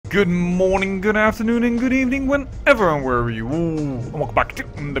Good morning, good afternoon, and good evening, whenever and wherever you are. And welcome back to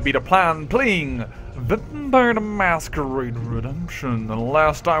the Beta Plan, playing Vampire the Masquerade Redemption. And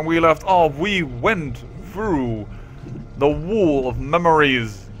last time we left off, we went through the wall of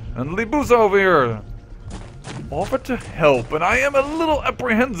memories. And Libusa over here offered to help, and I am a little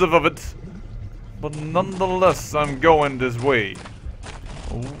apprehensive of it. But nonetheless, I'm going this way.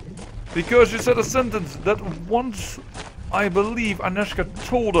 Because she said a sentence that once, I believe, Agnieszka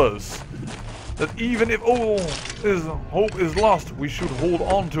told us that even if all hope is lost, we should hold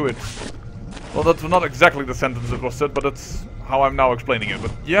on to it. Well, that's not exactly the sentence that was said, but that's how I'm now explaining it.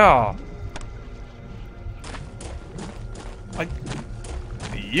 But yeah.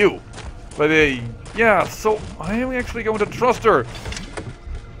 Yeah, so I am actually going to trust her.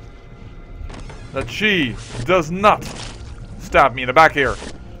 That she does not stab me in the back here.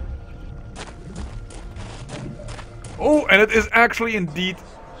 Oh, and it is actually indeed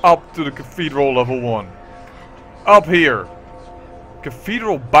up to the cathedral level 1. Up here.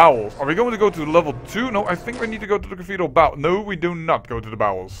 Cathedral bowels. Are we going to go to level 2? No, I think we need to go to the cathedral bowels. No, we do not go to the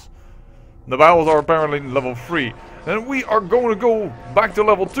bowels. The bowels are apparently level 3. And we are going to go back to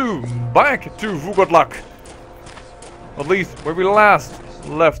level 2. Back to Vugodlak. At least where we last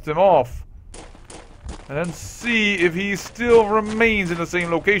left him off. And then see if he still remains in the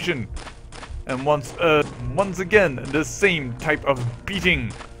same location. And once again, the same type of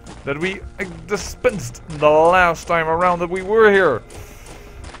beating that we dispensed the last time around that we were here.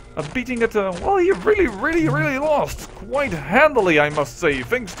 A beating that, well, he really lost quite handily, I must say,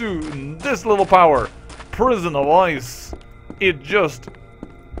 thanks to this little power. Prison of Ice. It just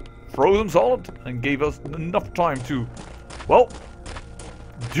froze him solid and gave us enough time to, well,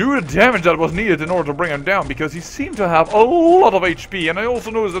 do the damage that was needed in order to bring him down, because he seemed to have a lot of HP. And I also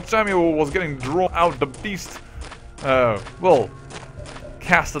noticed that Samuel was getting drawn out the beast, well,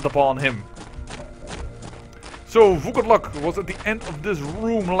 casted upon him. So Vugodlak was at the end of this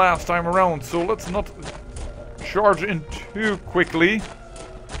room last time around, so let's not charge in too quickly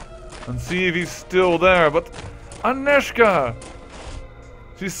and see if he's still there. But Agnieszka,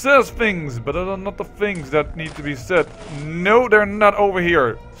 she says things, but those are not the things that need to be said. No, they're not over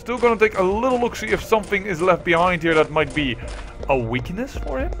here. Still gonna take a little look, see if something is left behind here that might be a weakness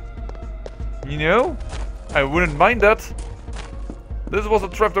for him. You know? I wouldn't mind that. This was a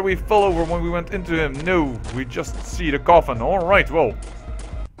trap that we fell over when we went into him. No, we just see the coffin. Alright, well.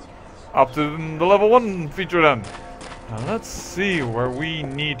 Up to the level 1 feature then. Now let's see where we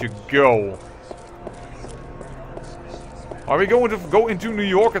need to go. Are we going to go into New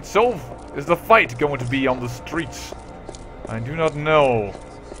York itself? Is the fight going to be on the streets? I do not know.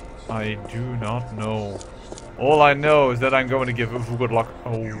 I do not know. All I know is that I'm going to give Vugodlak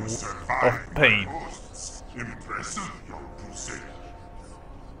of pain. Impressive, young Pussy.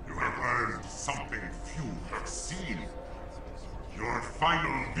 You have learned something few have seen. Your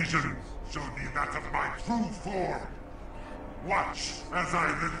final vision shall be that of my true form. Watch as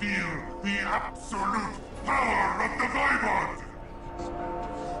I reveal the absolute power of the Voivod!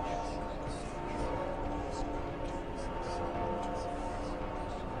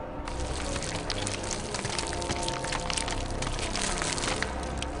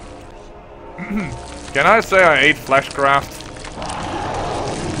 Can I say I hate Fleshcraft?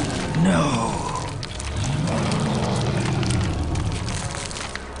 No.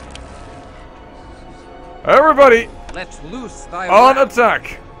 Everybody! Let's loose thy on wrath.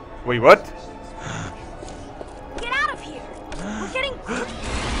 attack! Wait, what? Get out of here! We're getting...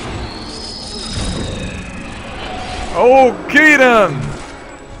 Okay then!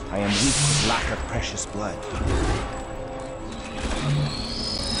 I am weak with lack of precious blood.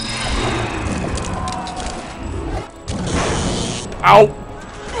 Ow!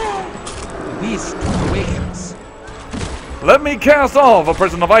 The beast awakens. Let me cast off a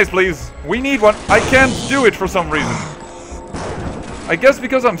Prison of Ice, please. We need one. I can't do it for some reason. I guess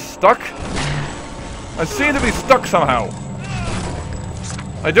because I'm stuck? I seem to be stuck somehow.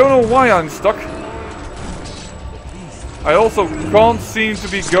 I don't know why I'm stuck. I also can't seem to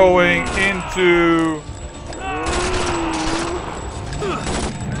be going into...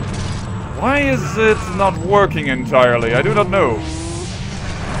 Why is it not working entirely? I do not know.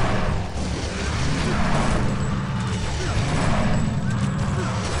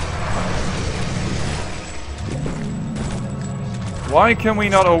 Why can we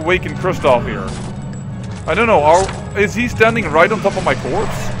not awaken Kristoff here? I don't know. Is he standing right on top of my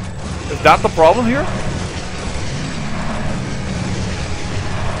corpse? Is that the problem here?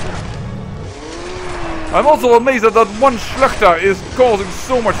 I'm also amazed that that one Schlechter is causing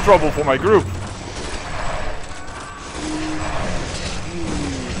so much trouble for my group.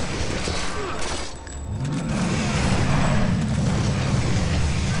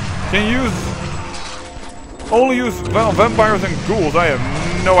 Can use... Only use vampires and ghouls. I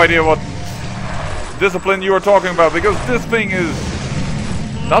have no idea what discipline you are talking about, because this thing is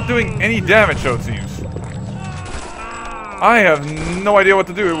not doing any damage, so it seems. I have no idea what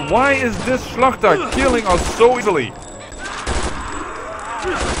to do. Why is this Schlachter killing us so easily?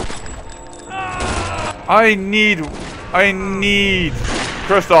 I need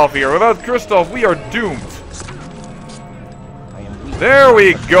Kristoff here. Without Kristoff, we are doomed. There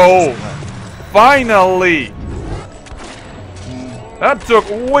we go. Finally. That took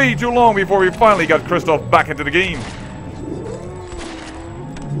way too long before we finally got Kristoff back into the game.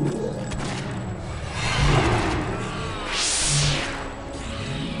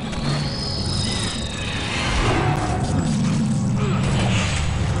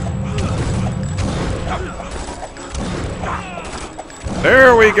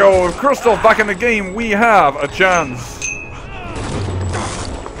 There we go. With Kristoff back in the game, we have a chance.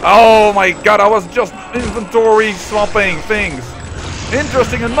 Oh my god, I was just inventory swapping things.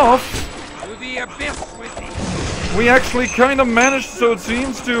 Interesting enough, we actually kind of managed, so it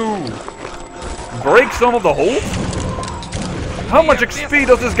seems, to break some of the holes. How much XP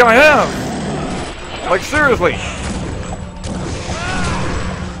does this guy have? Like, seriously.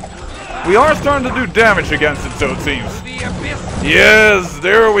 We are starting to do damage against it, so it seems. Yes,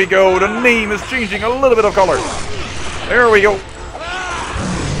 there we go. The name is changing a little bit of color. There we go.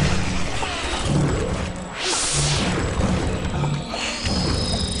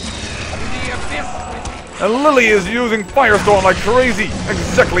 And Lily is using Firestorm like crazy,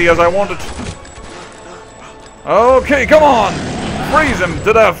 exactly as I wanted. Okay, come on! Freeze him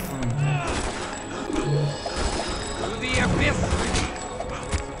to death!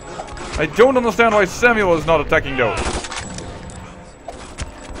 I don't understand why Samuel is not attacking though.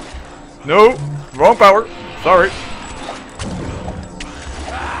 No, wrong power. Sorry.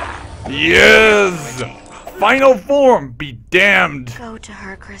 Yes! Final form, be damned! Go to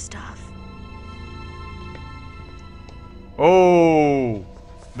her, Kristoff. Oh,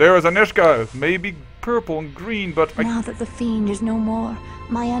 there is Anishka, maybe purple and green, but Now that the fiend is no more,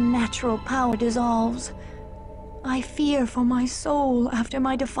 my unnatural power dissolves. I fear for my soul after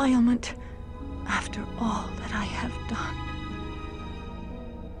my defilement, after all that I have done.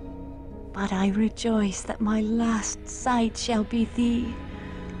 But I rejoice that my last sight shall be thee.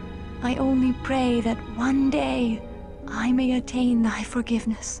 I only pray that one day I may attain thy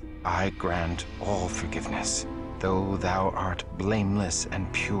forgiveness. I grant all forgiveness, though thou art blameless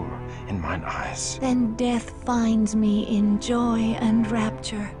and pure in mine eyes. Then death finds me in joy and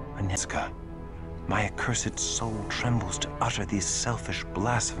rapture. Aniska, my accursed soul trembles to utter these selfish,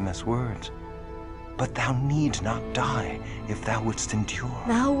 blasphemous words. But thou need not die if thou wouldst endure.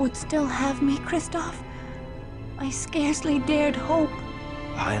 Thou would still have me, Kristoff? I scarcely dared hope.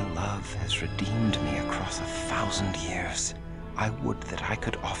 Thy love has redeemed me across 1,000 years. I would that I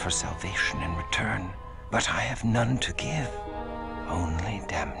could offer salvation in return, but I have none to give, only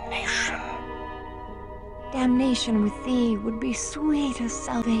damnation. Damnation with thee would be sweet as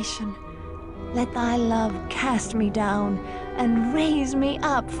salvation. Let thy love cast me down and raise me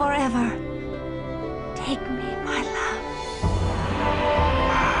up forever. Take me, my love.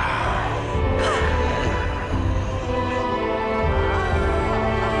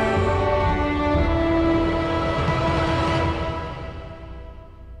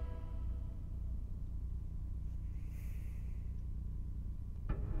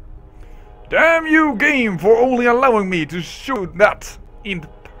 damn you, game, for only allowing me to shoot that in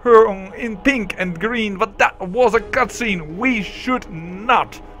pink and green, but that was a cutscene. We should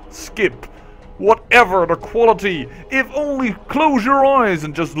not skip whatever the quality. If only close your eyes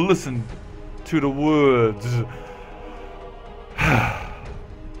and just listen to the words.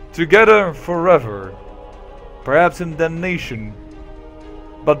 Together forever, perhaps in damnation,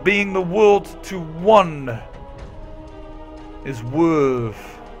 but being the world to one is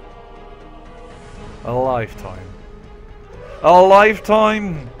worth a lifetime. A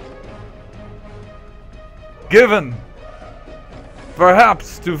lifetime given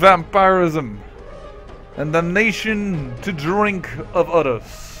perhaps to vampirism and damnation to drink of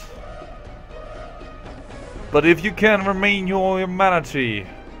others. But if you can remain your humanity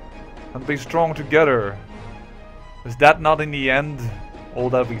and be strong together, is that not in the end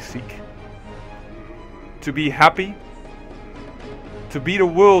all that we seek? To be happy? To be the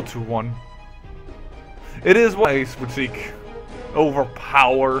world to one? It is what I would seek over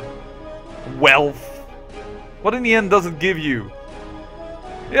power, wealth. What in the end does it give you?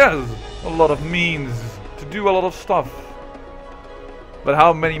 Yes, a lot of means to do a lot of stuff. But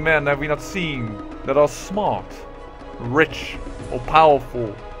how many men have we not seen that are smart, rich, or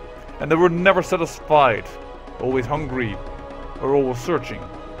powerful, And they were never satisfied, always hungry, or always searching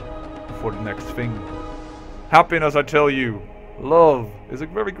for the next thing. Happiness, I tell you, love is a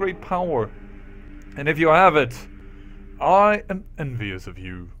very great power. And if you have it, I am envious of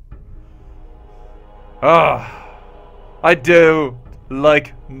you. I do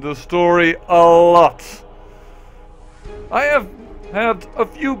like the story a lot. I have had a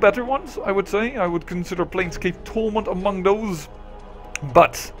few better ones, I would say. I would consider Planescape Torment among those.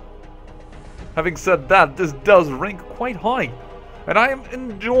 But, having said that, this does rank quite high. And I am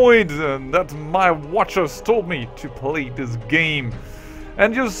enjoyed that my watchers told me to play this game.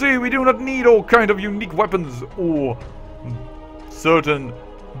 And you see, we do not need all kind of unique weapons or certain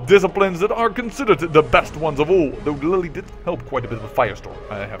disciplines that are considered the best ones of all. Though Lily did help quite a bit with Firestorm,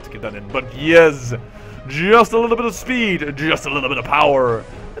 I have to get that in. But yes, just a little bit of speed, just a little bit of power,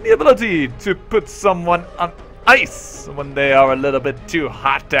 and the ability to put someone on ice when they are a little bit too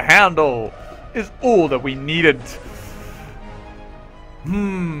hot to handle is all that we needed.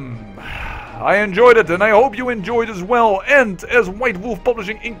 I enjoyed it, and I hope you enjoyed as well. And as White Wolf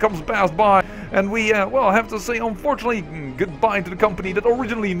Publishing Inc. comes passed by, and we, well, I have to say, unfortunately, goodbye to the company that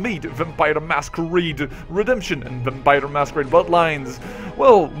originally made Vampire the Masquerade Redemption and Vampire the Masquerade Bloodlines.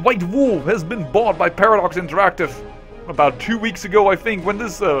 Well, White Wolf has been bought by Paradox Interactive about 2 weeks ago, I think, when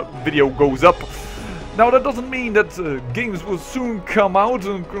this video goes up. Now, that doesn't mean that games will soon come out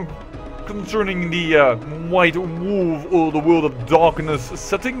concerning the White Wolf or the World of Darkness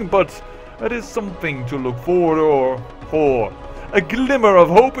setting, but that is something to look forward for. A glimmer of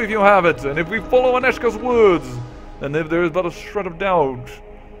hope if you have it, and if we follow Aneshka's words, and if there is but a shred of doubt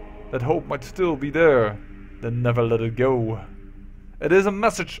that hope might still be there, then never let it go. It is a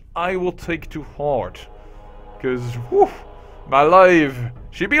message I will take to heart, because, whew, my life,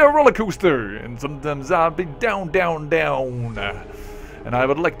 she be a roller coaster, and sometimes I'll be down, down, down, and I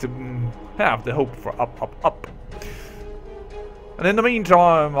would like to have the hope for up, up, up. And in the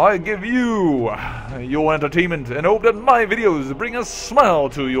meantime, I give you your entertainment and hope that my videos bring a smile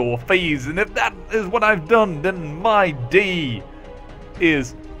to your face. And if that is what I've done, then my day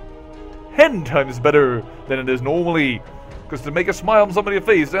is 10 times better than it is normally. Because to make a smile on somebody's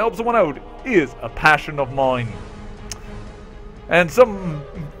face, to help someone out, is a passion of mine. And some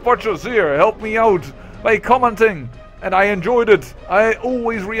watchers here helped me out by commenting. And I enjoyed it. I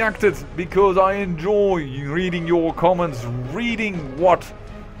always reacted because I enjoy reading your comments, reading what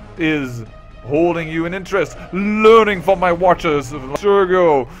is holding you in interest, learning from my watchers,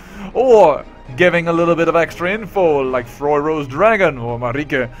 Sergo, or giving a little bit of extra info like Froy Rose Dragon or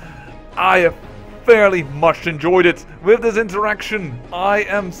Marike. I have fairly much enjoyed it. With this interaction, I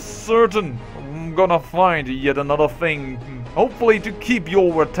am certain I'm gonna find yet another thing, hopefully to keep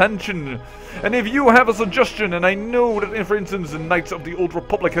your attention. And if you have a suggestion, and I know that, for instance, Knights of the Old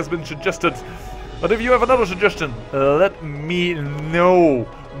Republic has been suggested, but if you have another suggestion, let me know.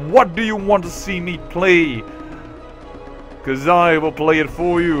 What do you want to see me play? Because I will play it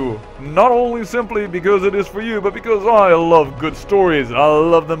for you. Not only simply because it is for you, but because I love good stories. I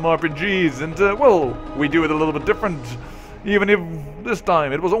love them RPGs, and, well, we do it a little bit different. Even if this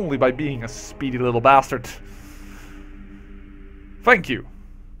time it was only by being a speedy little bastard. Thank you.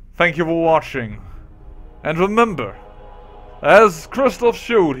 Thank you for watching, and remember, as Christoph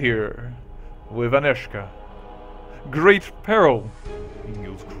showed here with Aneshka, great peril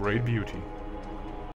yields great beauty.